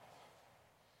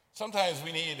Sometimes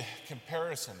we need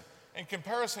comparison, and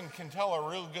comparison can tell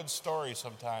a real good story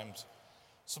sometimes.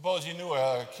 Suppose you knew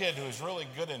a kid who was really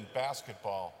good in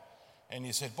basketball, and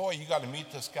you said, boy, you got to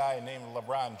meet this guy named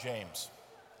LeBron James.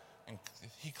 And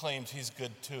he claims he's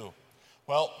good too.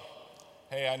 Well,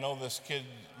 hey, I know this kid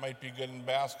might be good in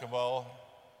basketball,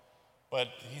 but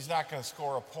he's not going to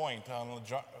score a point on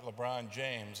LeBron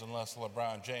James unless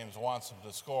LeBron James wants him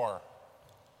to score.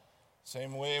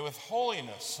 Same way with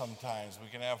holiness sometimes. We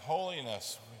can have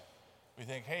holiness. We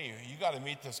think, hey, you got to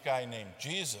meet this guy named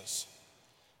Jesus.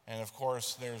 And of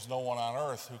course, there's no one on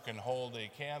earth who can hold a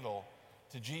candle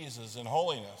to Jesus in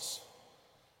holiness.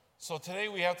 So today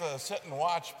we have to sit and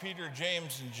watch Peter,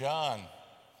 James, and John.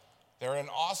 They're an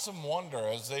awesome wonder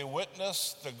as they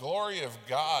witness the glory of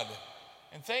God.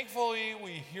 And thankfully,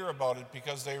 we hear about it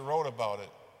because they wrote about it.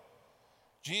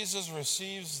 Jesus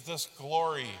receives this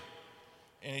glory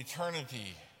in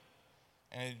eternity,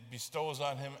 and it bestows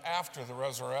on him after the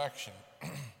resurrection.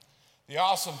 The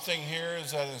awesome thing here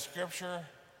is that in Scripture,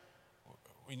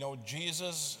 we know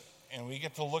Jesus, and we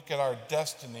get to look at our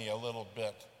destiny a little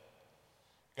bit.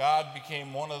 God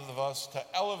became one of us to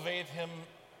elevate him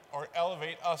or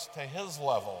elevate us to his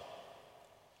level.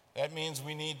 That means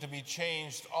we need to be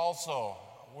changed also.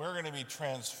 We're going to be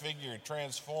transfigured,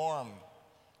 transformed,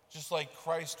 just like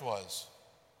Christ was.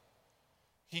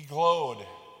 He glowed,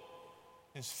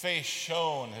 his face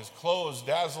shone, his clothes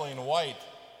dazzling white.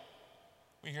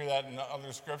 We hear that in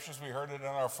other scriptures. We heard it in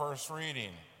our first reading.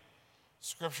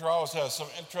 Scripture always has some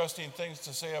interesting things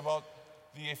to say about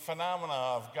the phenomena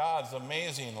of God's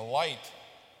amazing light.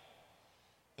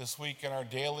 This week in our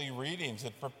daily readings,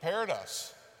 it prepared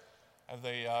us.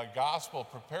 The gospel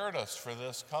prepared us for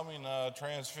this coming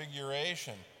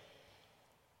transfiguration.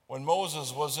 When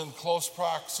Moses was in close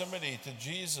proximity to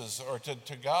Jesus or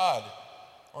to God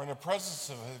or in the presence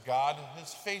of God,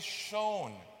 his face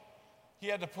shone. He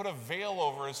had to put a veil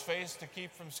over his face to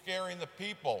keep from scaring the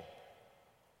people.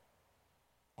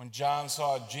 When John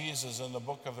saw Jesus in the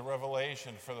book of the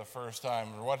Revelation for the first time,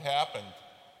 what happened?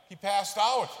 He passed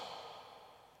out.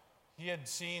 He had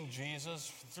seen Jesus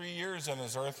for 3 years in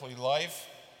his earthly life,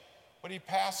 but he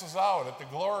passes out at the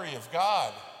glory of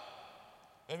God.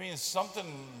 That means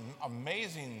something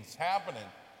amazing is happening.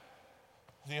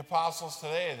 The apostles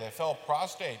today, they fell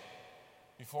prostrate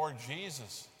before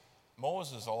Jesus.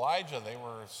 Moses, Elijah, they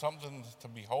were something to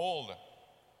behold.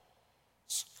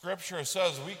 Scripture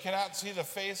says we cannot see the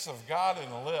face of God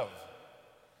and live.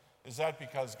 Is that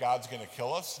because God's going to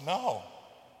kill us? No.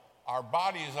 Our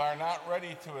bodies are not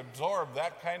ready to absorb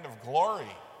that kind of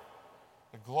glory,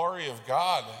 the glory of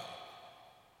God.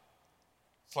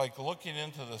 It's like looking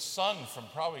into the sun from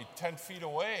probably 10 feet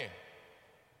away.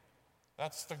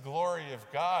 That's the glory of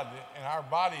God, and our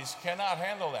bodies cannot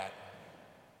handle that.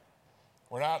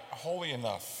 We're not holy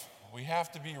enough. We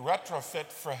have to be retrofit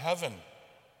for heaven.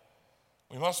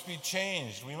 We must be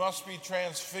changed. We must be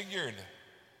transfigured.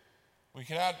 We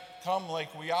cannot come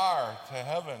like we are to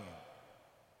heaven.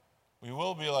 We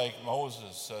will be like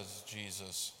Moses, says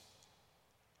Jesus.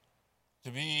 To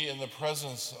be in the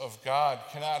presence of God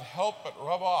cannot help but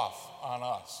rub off on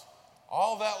us.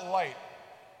 All that light,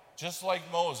 just like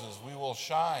Moses, we will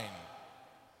shine.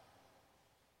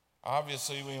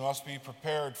 Obviously, we must be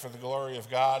prepared for the glory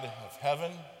of God, of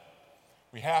heaven.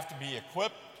 We have to be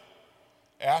equipped.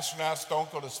 Astronauts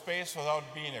don't go to space without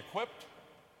being equipped.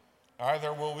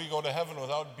 Neither will we go to heaven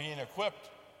without being equipped.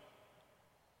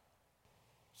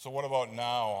 So what about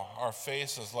now? Our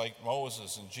faces, like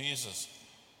Moses and Jesus,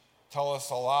 tell us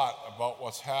a lot about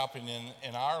what's happening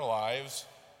in our lives.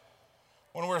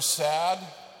 When we're sad,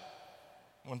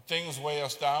 when things weigh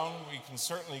us down, we can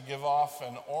certainly give off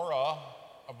an aura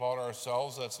about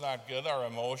ourselves that's not good, our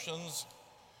emotions.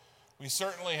 We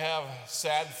certainly have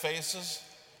sad faces,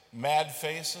 mad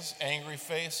faces, angry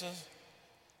faces.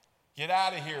 Get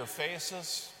out of here,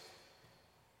 faces.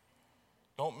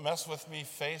 Don't mess with me,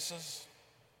 faces.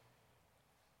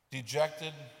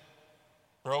 Dejected,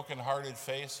 broken-hearted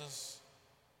faces.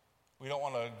 We don't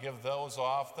want to give those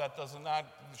off. That does not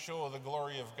show the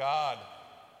glory of God.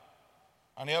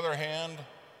 On the other hand,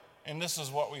 and this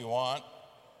is what we want,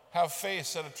 have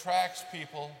face that attracts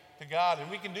people to God,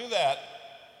 and we can do that.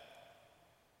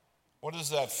 What is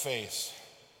that face?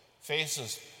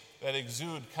 Faces that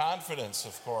exude confidence,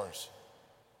 of course.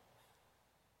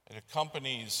 It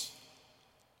accompanies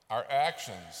our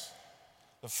actions.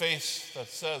 The face that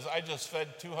says, I just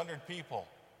fed 200 people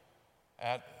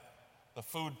at the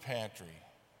food pantry.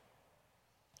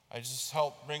 I just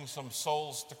helped bring some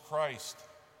souls to Christ.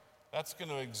 That's going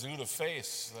to exude a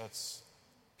face that's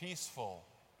peaceful,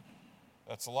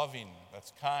 that's loving,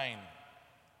 that's kind.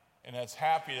 And that's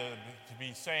happy to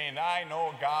be saying, I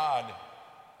know God,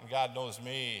 and God knows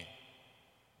me.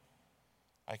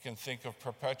 I can think of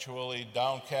perpetually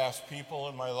downcast people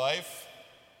in my life.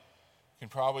 I can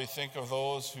probably think of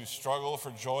those who struggle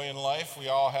for joy in life. We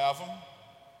all have them.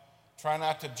 Try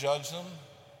not to judge them,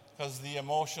 because the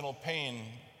emotional pain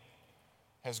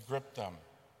has gripped them.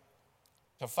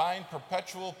 To find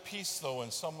perpetual peace, though,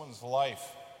 in someone's life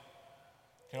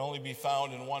can only be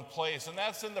found in one place, and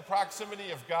that's in the proximity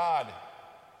of God.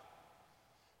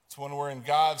 It's when we're in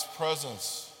God's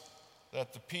presence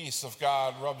that the peace of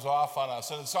God rubs off on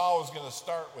us. And it's always going to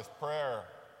start with prayer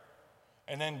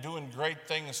and then doing great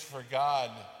things for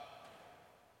God.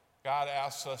 God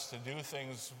asks us to do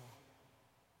things.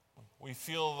 We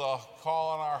feel the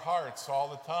call in our hearts all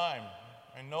the time.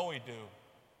 I know we do.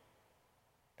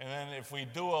 And then if we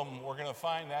do them, we're going to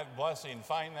find that blessing,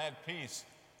 find that peace,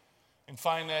 and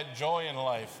find that joy in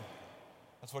life.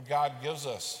 That's what God gives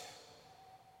us.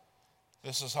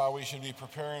 This is how we should be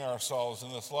preparing ourselves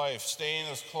in this life, staying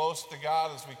as close to God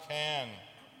as we can,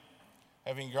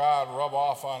 having God rub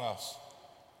off on us,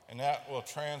 and that will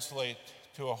translate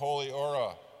to a holy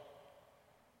aura.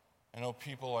 I know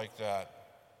people like that,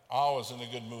 always in a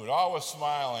good mood, always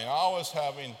smiling, always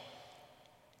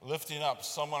lifting up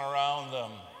someone around them.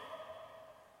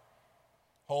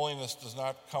 Holiness does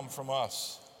not come from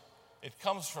us. It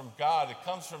comes from God. It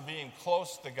comes from being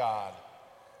close to God.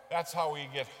 That's how we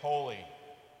get holy,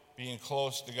 being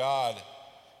close to God.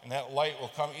 And that light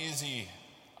will come easy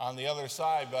on the other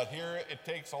side, but here it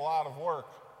takes a lot of work.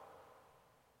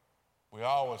 We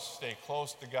always stay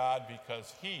close to God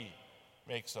because He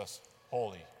makes us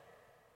holy.